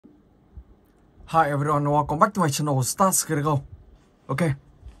Hi everyone, welcome back to my channel. Start gonna go. Okay.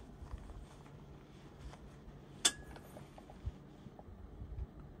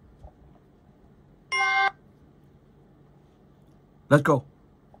 Let's go.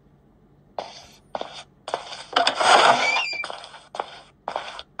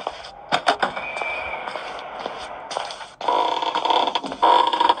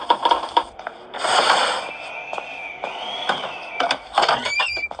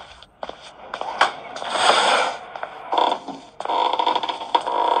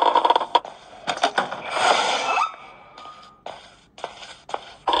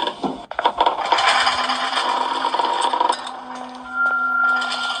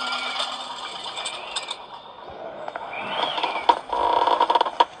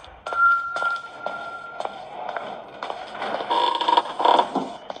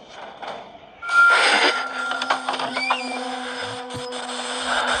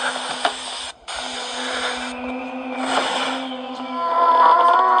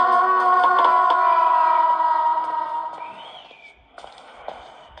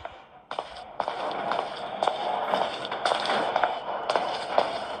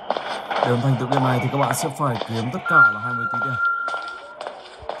 Để hoàn thành tựa game này thì các bạn sẽ phải kiếm tất cả là 20 tí tiền.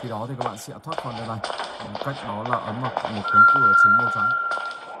 Khi đó thì các bạn sẽ thoát khỏi nơi này bằng cách đó là ấn vào một cánh cửa chính màu trắng.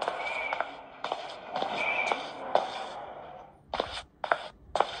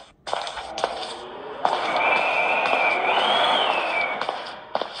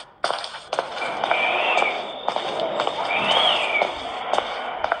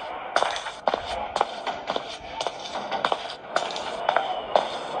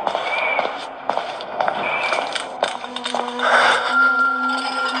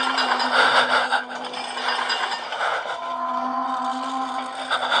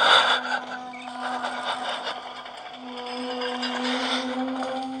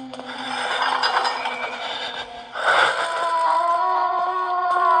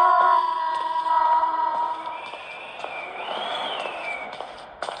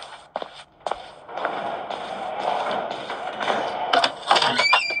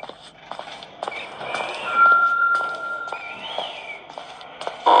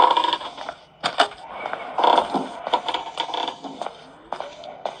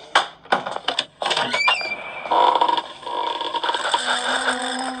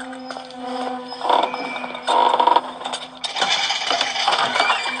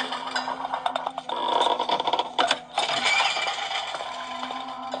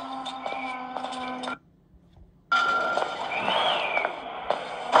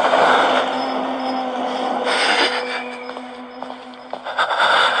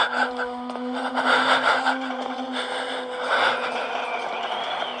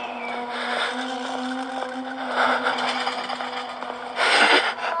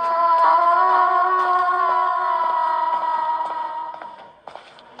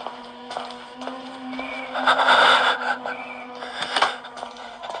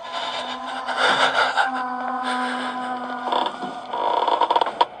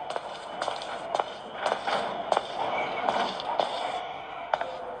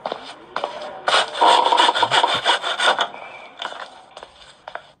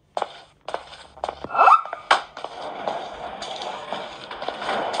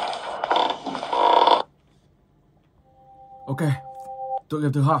 Ok, tựa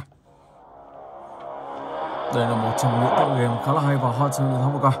game thứ hai. Đây là một trong những tựa game khá là hay và hot trong những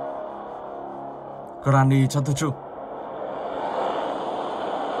tháng vừa qua. Granny Chapter 2.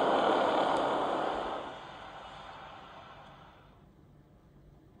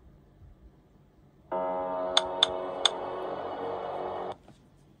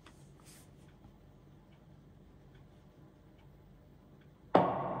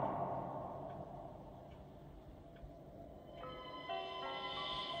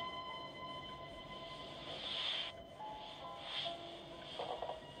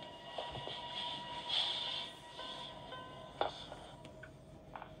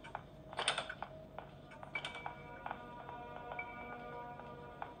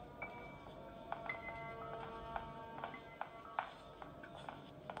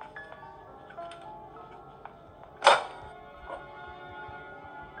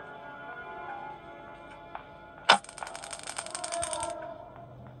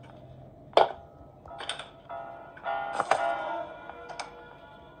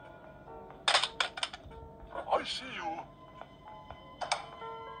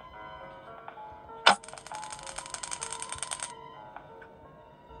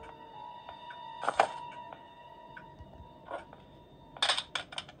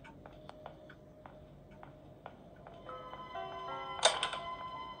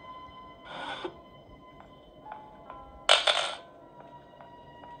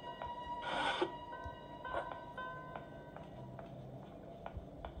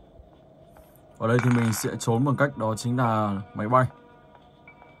 Ở đây thì mình sẽ trốn bằng cách đó chính là máy bay.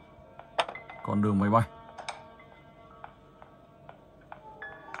 Con đường máy bay.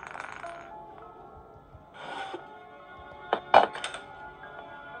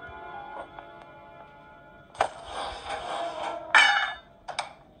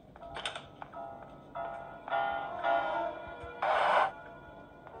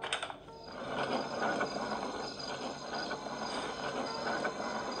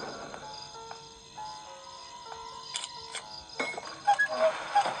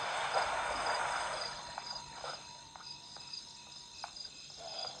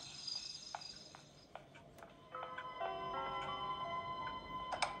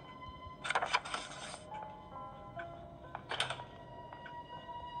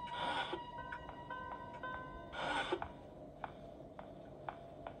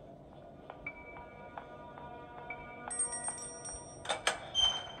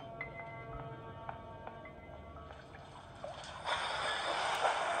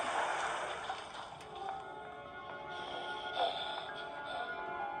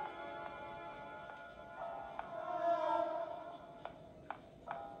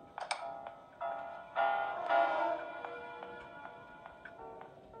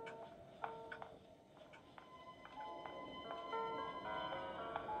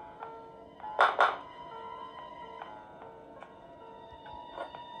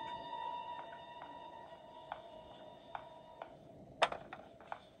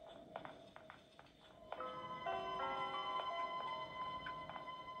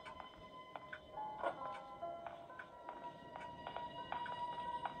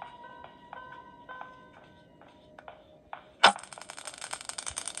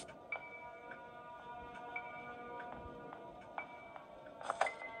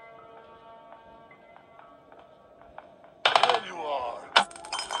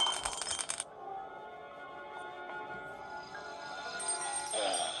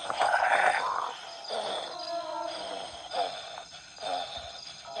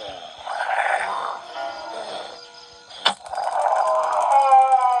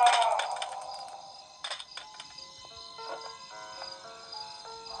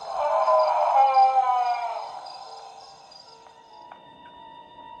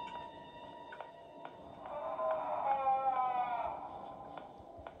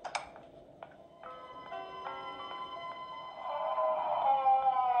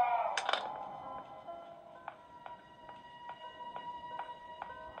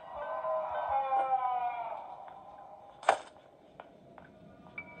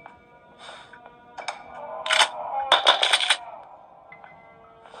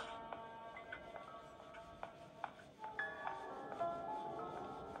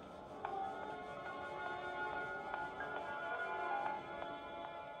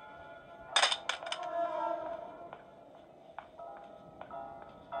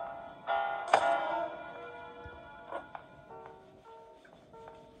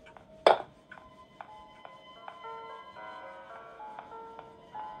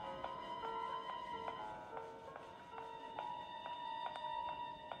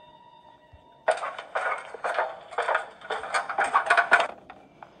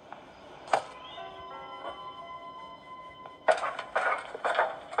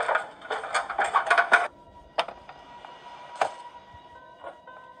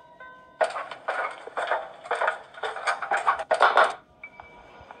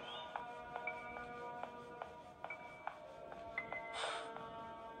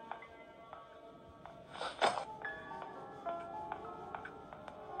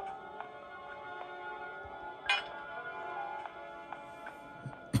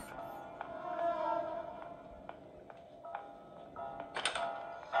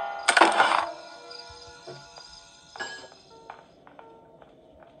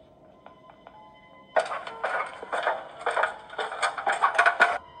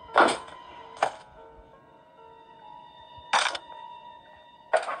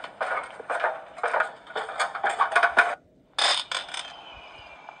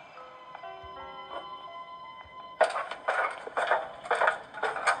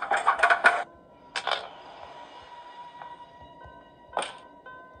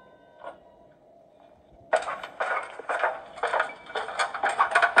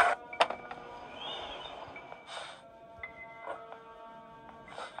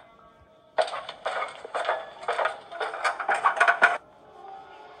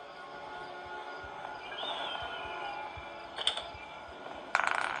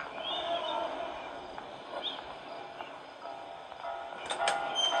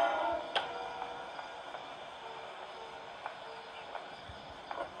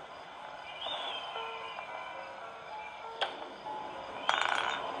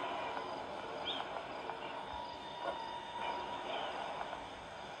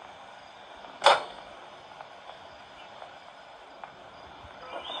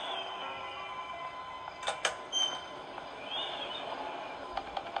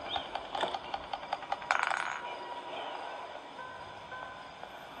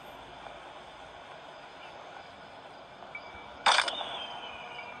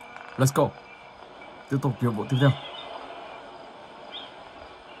 Let's go. Tiếp tục nhiệm vụ tiếp theo.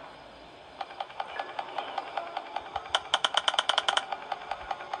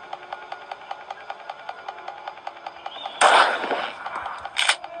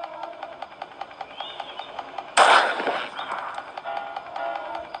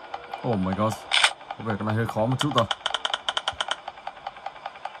 Oh my god. Có vẻ cái này hơi khó một chút rồi.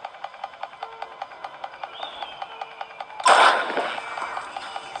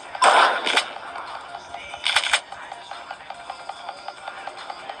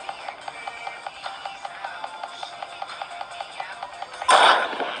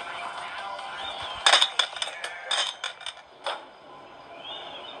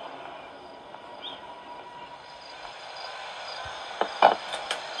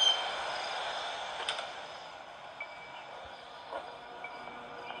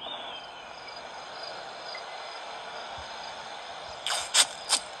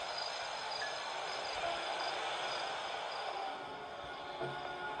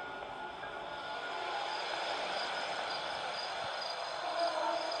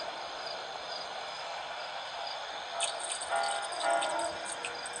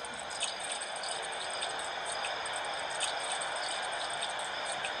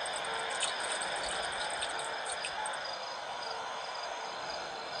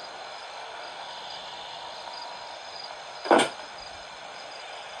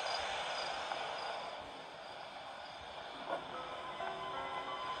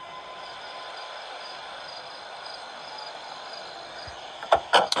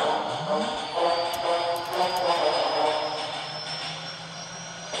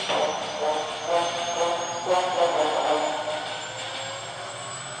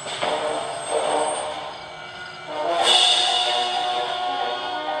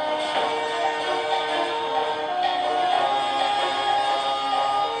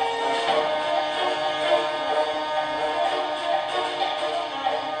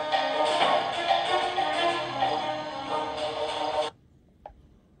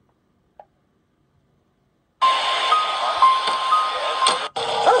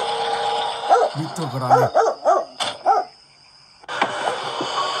 Little Granny.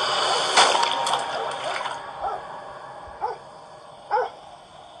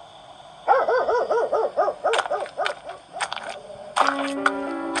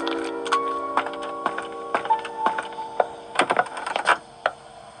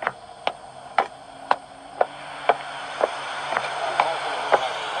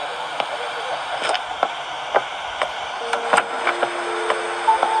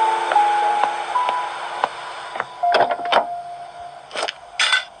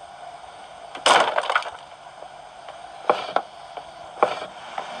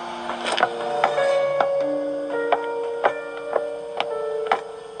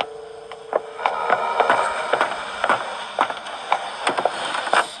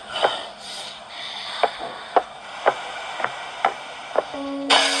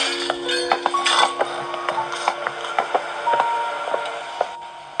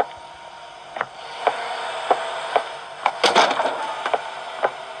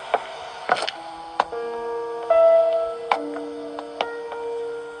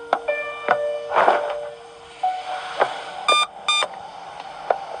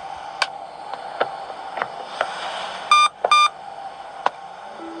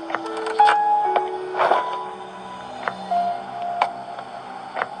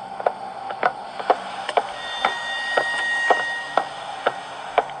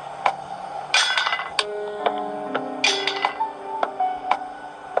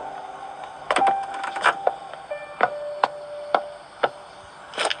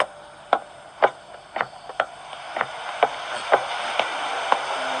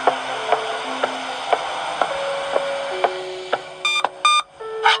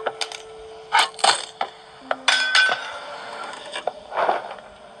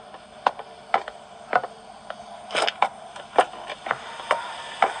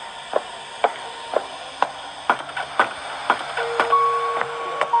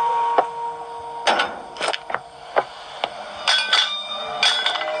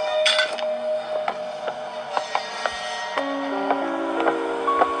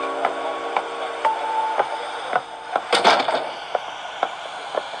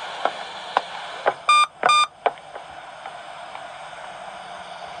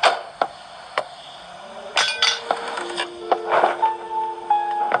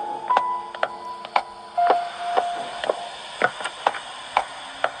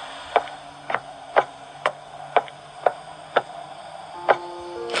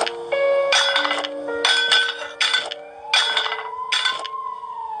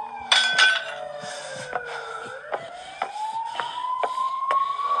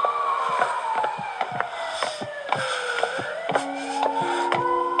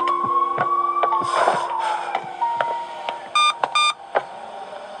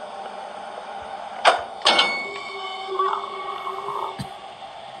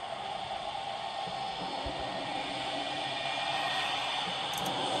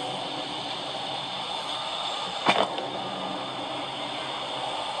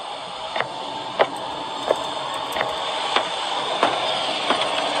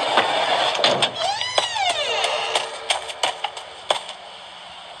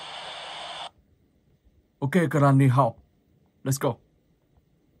 Ok, Granny học. Let's go.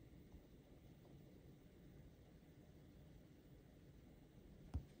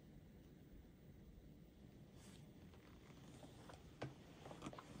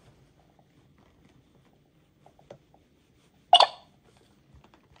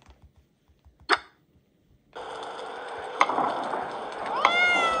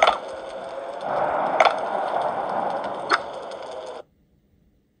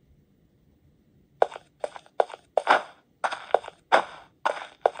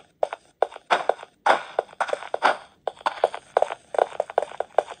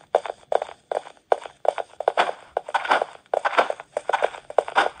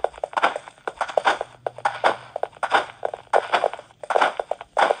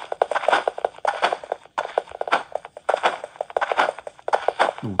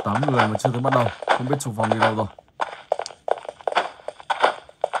 Đủ 8 người mà chưa tới bắt đầu. Không biết chủ phòng đi đâu rồi.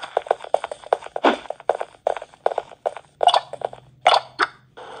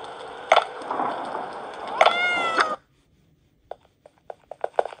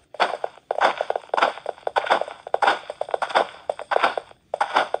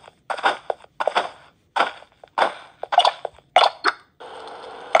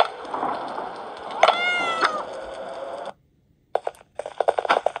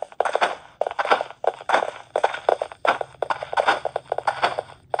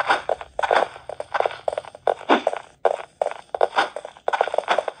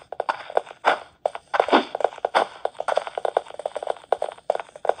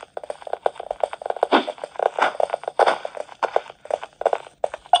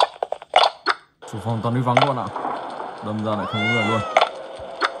 Chủ phòng toàn đi vắng các bạn ạ. Đâm ra lại không có người luôn.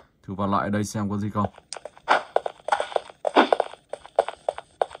 Thử vào lại đây xem có gì không.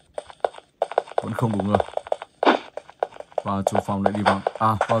 Vẫn không đủ người. Và chủ phòng lại đi vắng.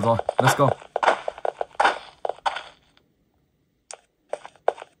 À, vào rồi. Let's go.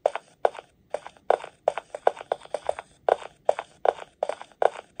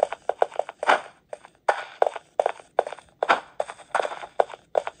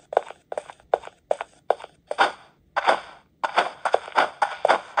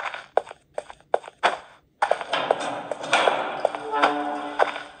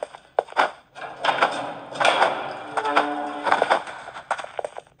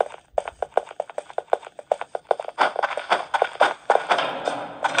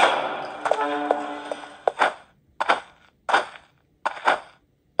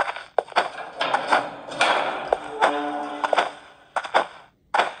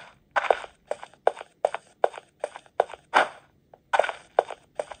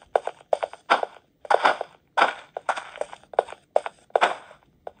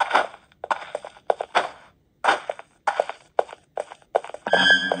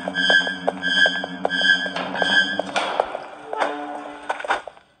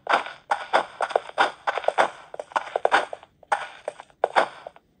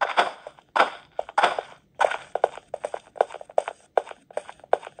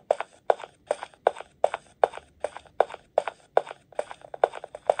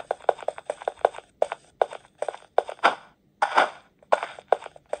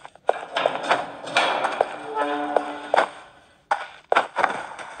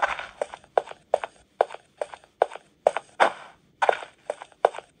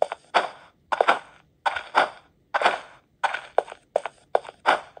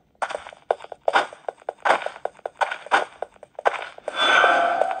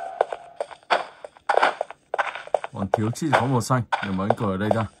 Còn thiếu chỉ có màu xanh để mở cánh cửa ở đây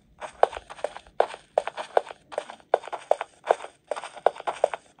ra.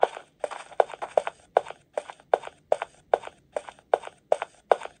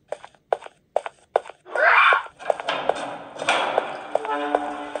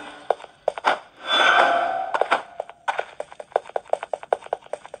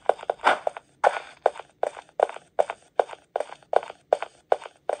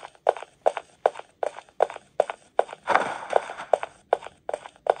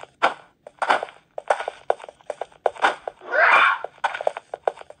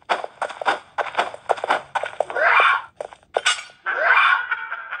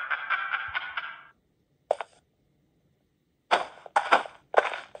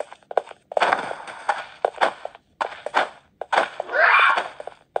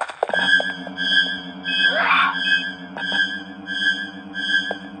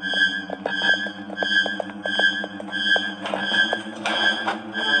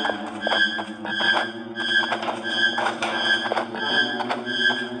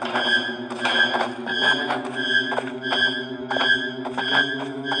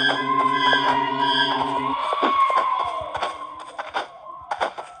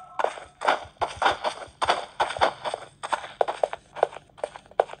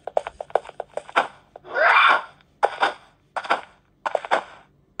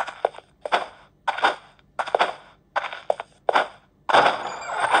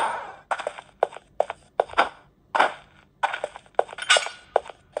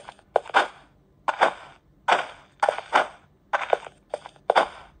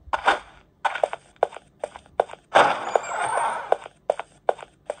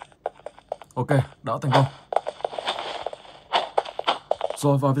 Ok, đã thành công.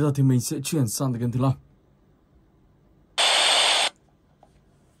 Rồi và bây giờ thì mình sẽ chuyển sang game thứ 5.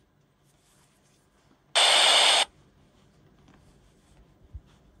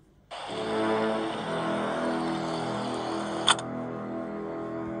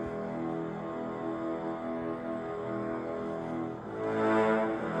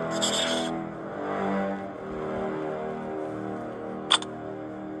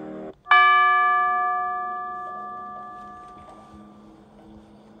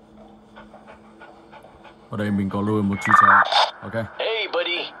 Ở đây mình có lùi một chú chó. Ok. Hey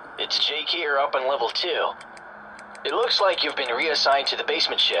buddy, it's Jake here up on level 2. It looks like you've been reassigned to the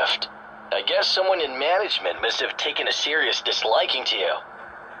basement shift. I guess someone in management must have taken a serious disliking to you.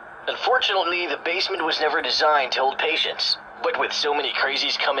 Unfortunately, the basement was never designed to hold patients, but with so many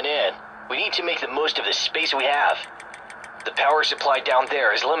crazies coming in, we need to make the most of the space we have. The power supply down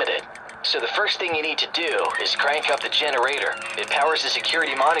there is limited, so the first thing you need to do is crank up the generator. It powers the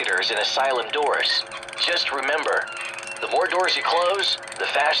security monitors and asylum doors. Just remember, the more doors you close, the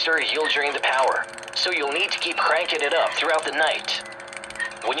faster you'll drain the power, so you'll need to keep cranking it up throughout the night.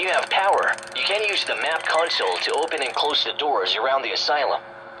 When you have power, you can use the map console to open and close the doors around the asylum.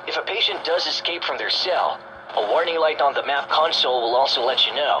 If a patient does escape from their cell, a warning light on the map console will also let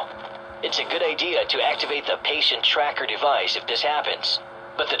you know. It's a good idea to activate the patient tracker device if this happens,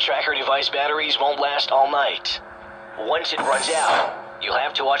 but the tracker device batteries won't last all night. Once it runs out, you'll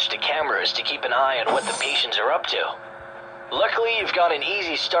have to watch the cameras to keep an eye on what the patients are up to. Luckily, you've got an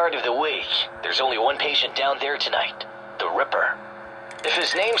easy start of the week. There's only one patient down there tonight, the Ripper. If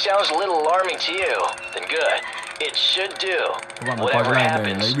his name sounds a little alarming to you, then good. It should do. Whatever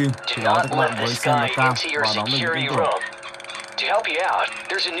happens, do not let this guy into your security room. To help you out,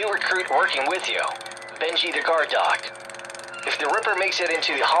 there's a new recruit working with you, Benji the guard dog. If the Ripper makes it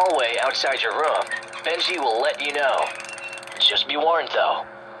into the hallway outside your room, Benji will let you know. Just be warned though,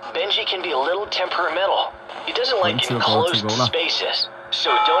 Benji can be a little temperamental. He doesn't like enclosed spaces, so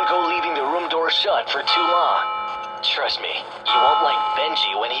don't go leaving the room door shut for too long. Trust me, you won't like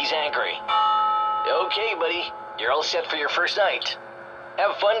Benji when he's angry. Okay, buddy, you're all set for your first night.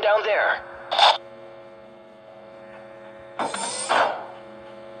 Have fun down there.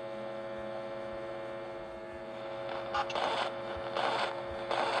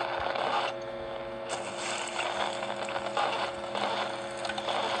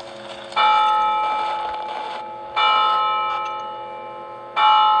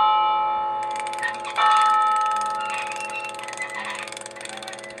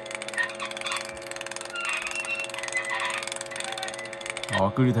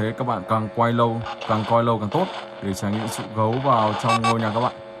 Đó, cứ như thế các bạn càng coi lâu càng tốt để tránh những sự gấu vào trong ngôi nhà các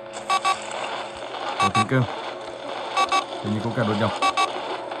bạn. Có tiếng kêu, hình như có kẻ đột nhập.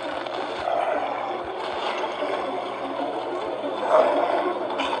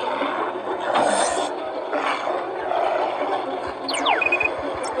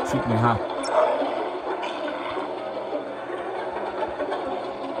 Ship 12.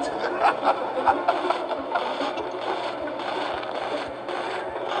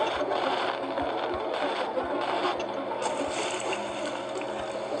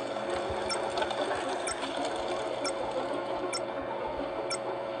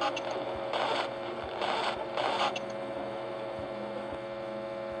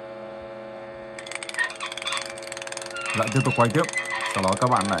 Lại tiếp tục quay tiếp, sau đó các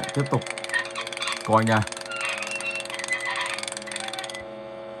bạn lại tiếp tục coi nha.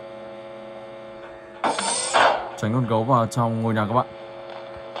 Tránh con gấu vào trong ngôi nhà các bạn.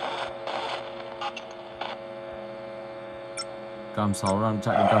 Cam 6 đang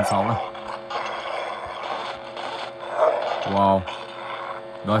chạy đến cam 6 này. Wow.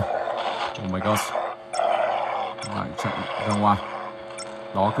 Đây. Oh my god. Lại chạy ra ngoài.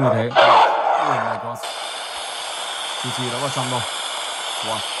 Đó, cứ thế. Oh my god. Chi đã vào trong rồi.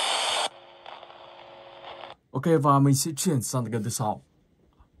 Wow. Ok, và mình sẽ chuyển sang game thứ 6.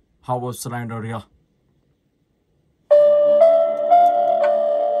 How was Slendrina?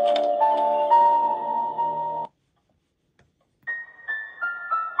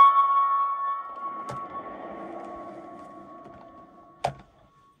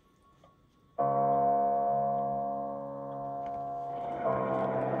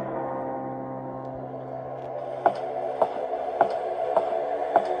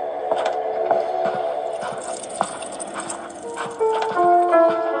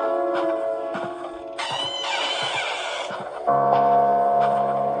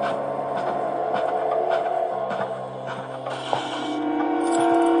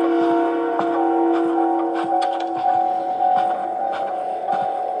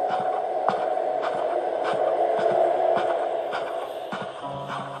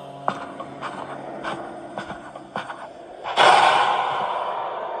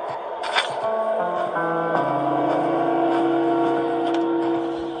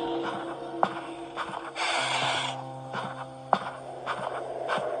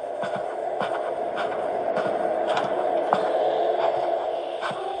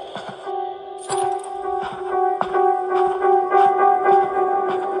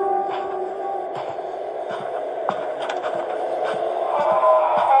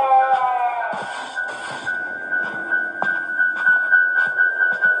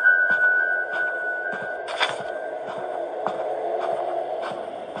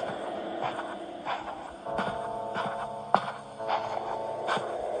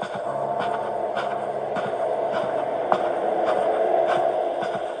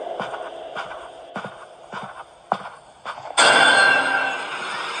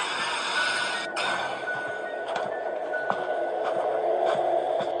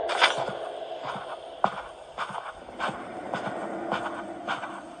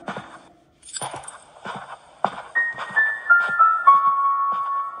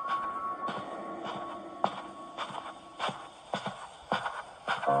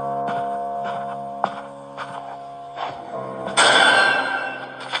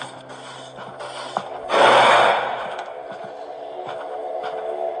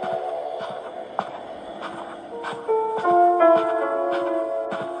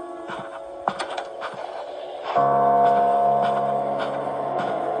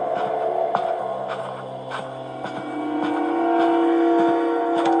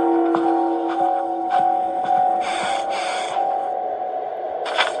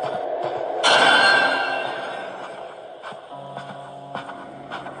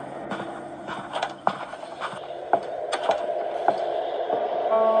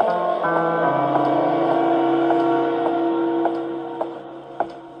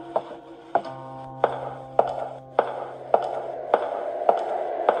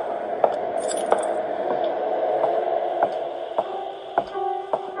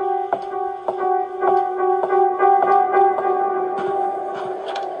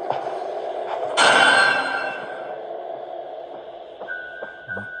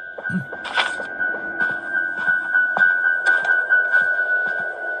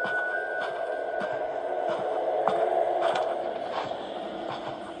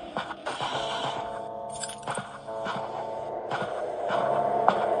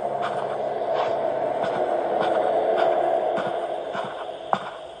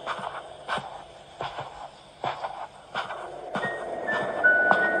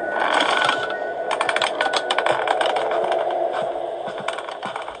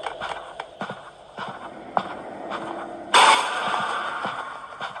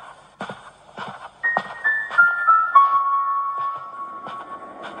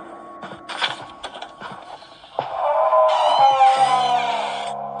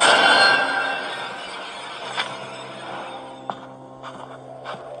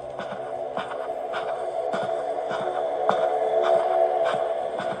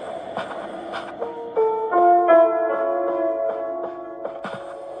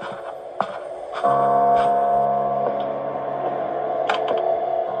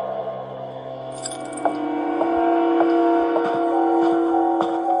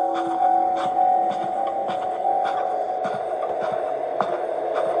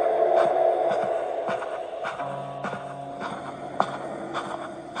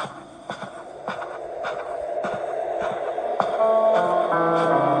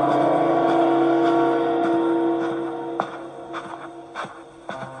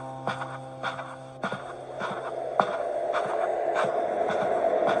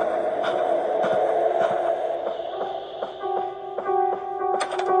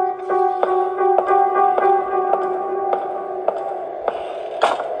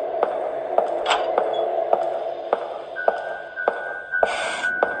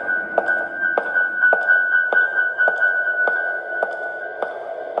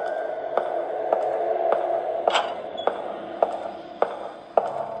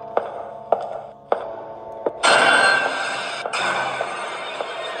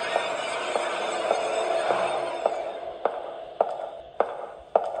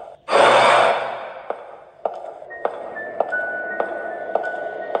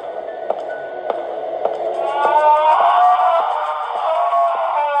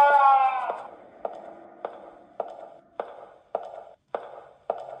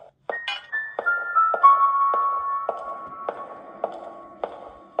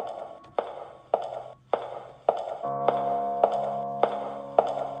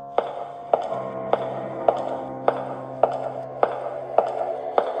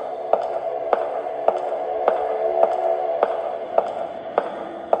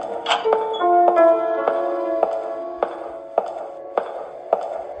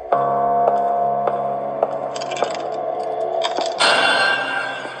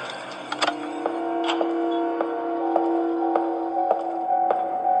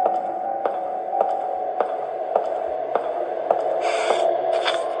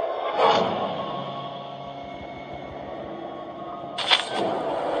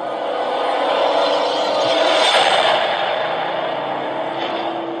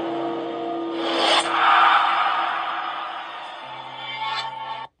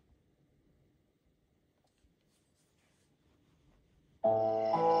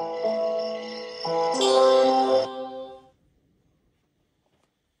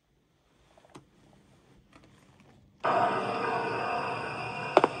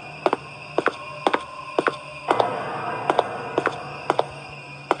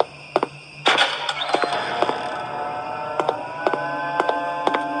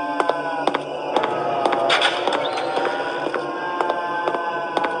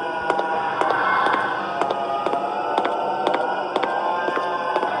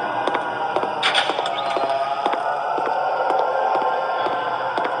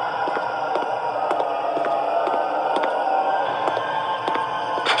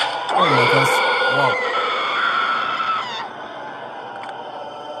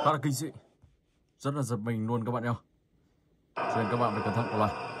 khá là kinh dị, rất là giật mình luôn các bạn nhé. Cho nên các bạn phải cẩn thận của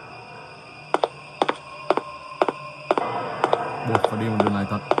lại. Buộc phải đi một đường này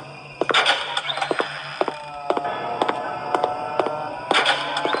thật.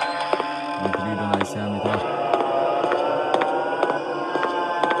 Mình phải đi đường này xem như thế nào.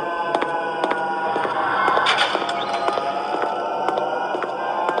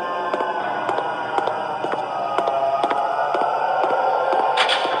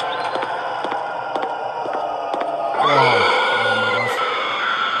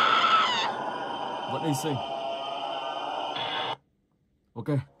 Vẫn y sinh. Ok.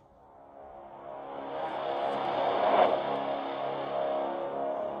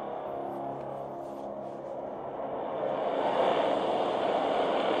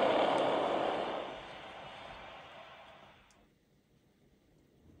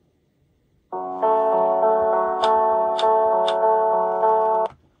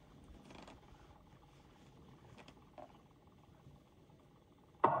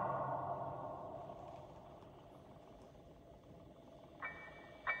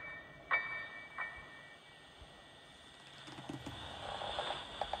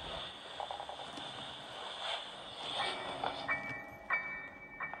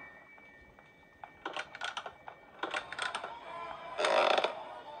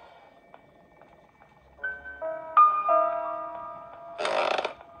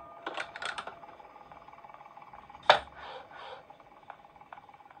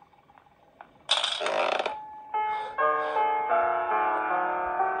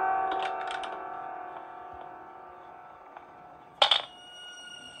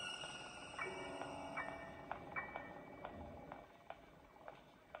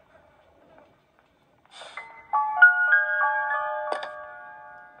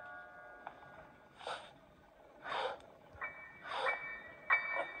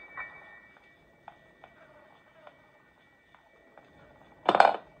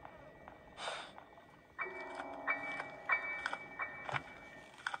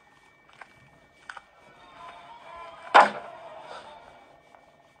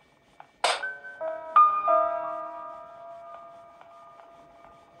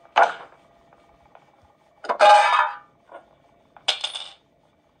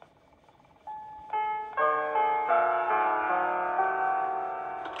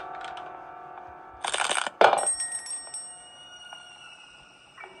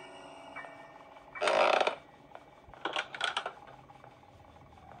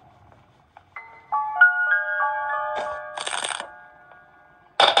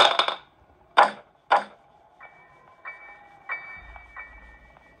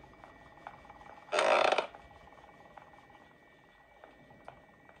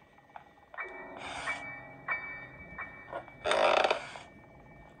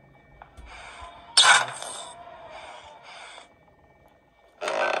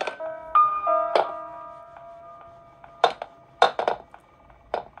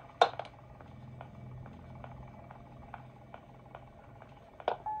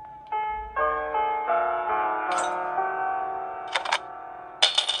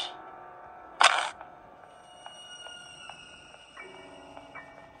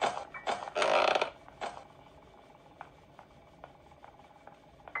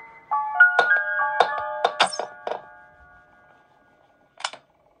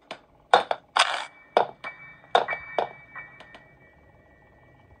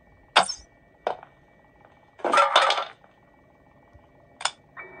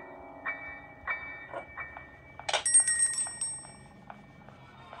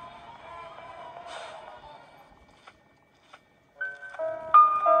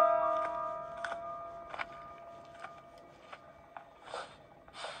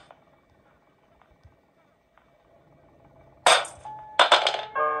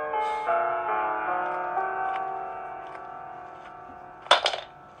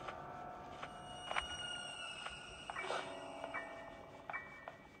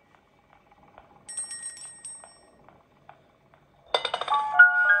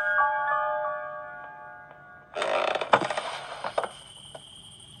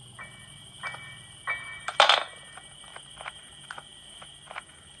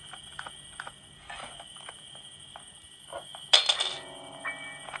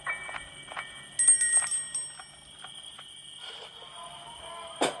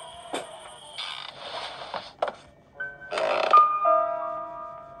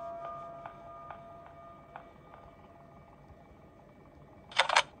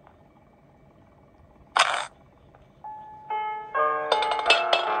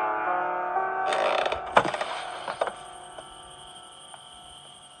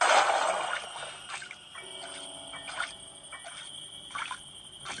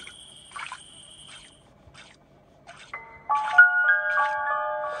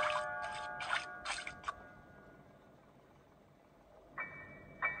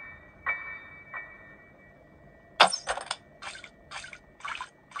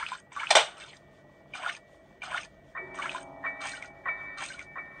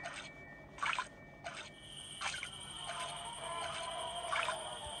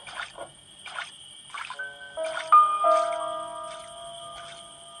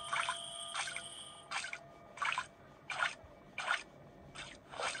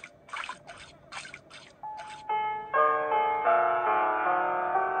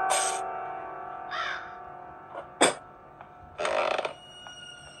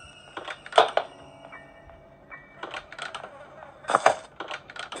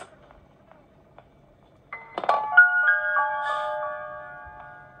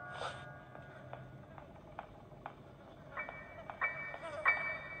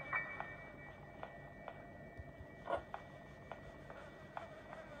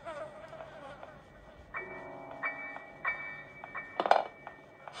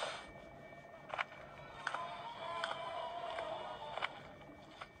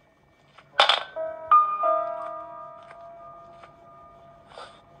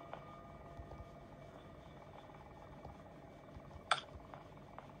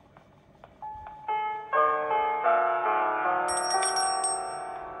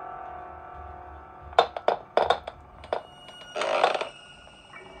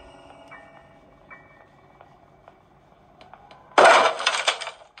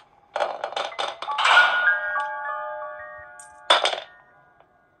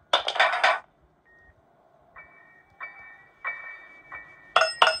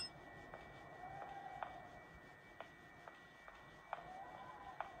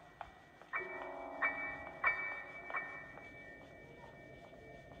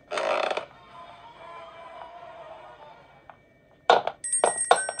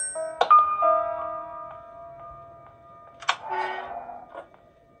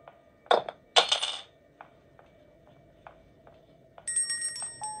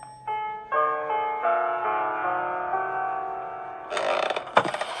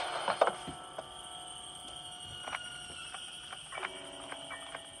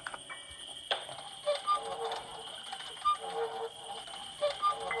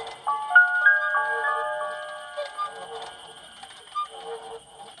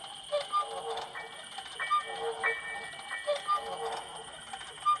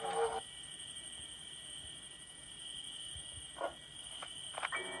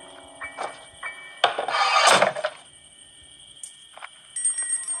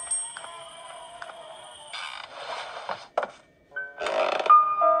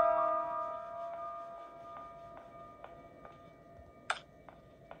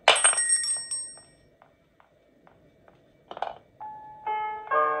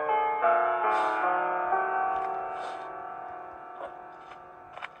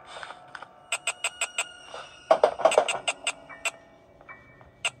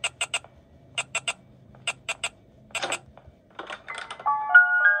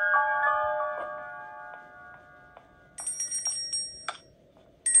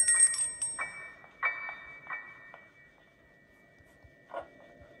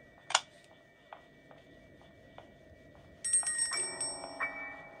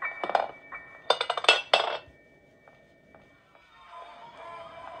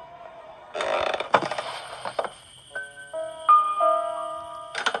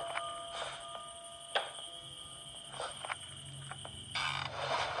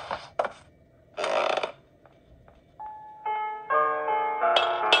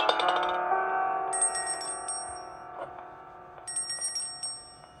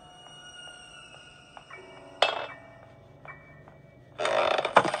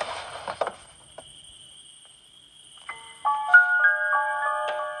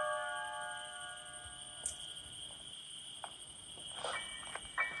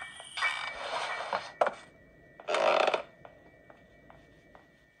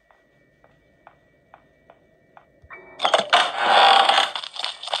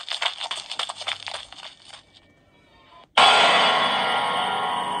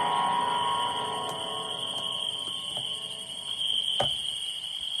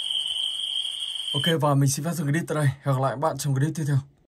 Ok, và mình xin phép dừng clip tại đây. Hẹn gặp lại các bạn trong clip tiếp theo.